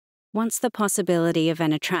Once the possibility of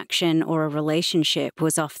an attraction or a relationship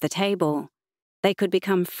was off the table, they could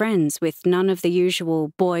become friends with none of the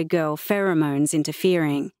usual boy-girl pheromones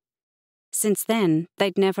interfering. Since then,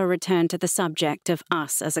 they'd never returned to the subject of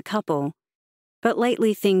us as a couple, but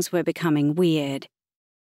lately things were becoming weird.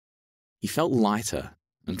 He felt lighter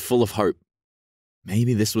and full of hope.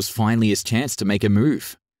 Maybe this was finally his chance to make a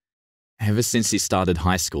move. Ever since he started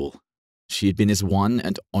high school, she had been his one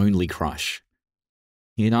and only crush.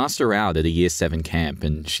 He had asked her out at a Year 7 camp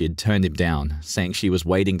and she had turned him down, saying she was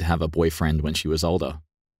waiting to have a boyfriend when she was older.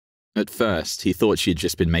 At first, he thought she had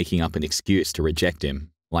just been making up an excuse to reject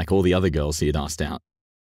him, like all the other girls he had asked out.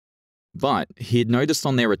 But he had noticed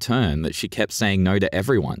on their return that she kept saying no to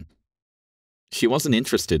everyone. She wasn't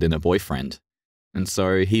interested in a boyfriend, and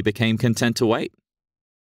so he became content to wait.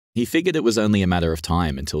 He figured it was only a matter of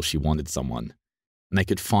time until she wanted someone, and they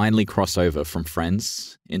could finally cross over from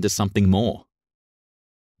friends into something more.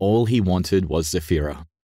 All he wanted was Zephyra.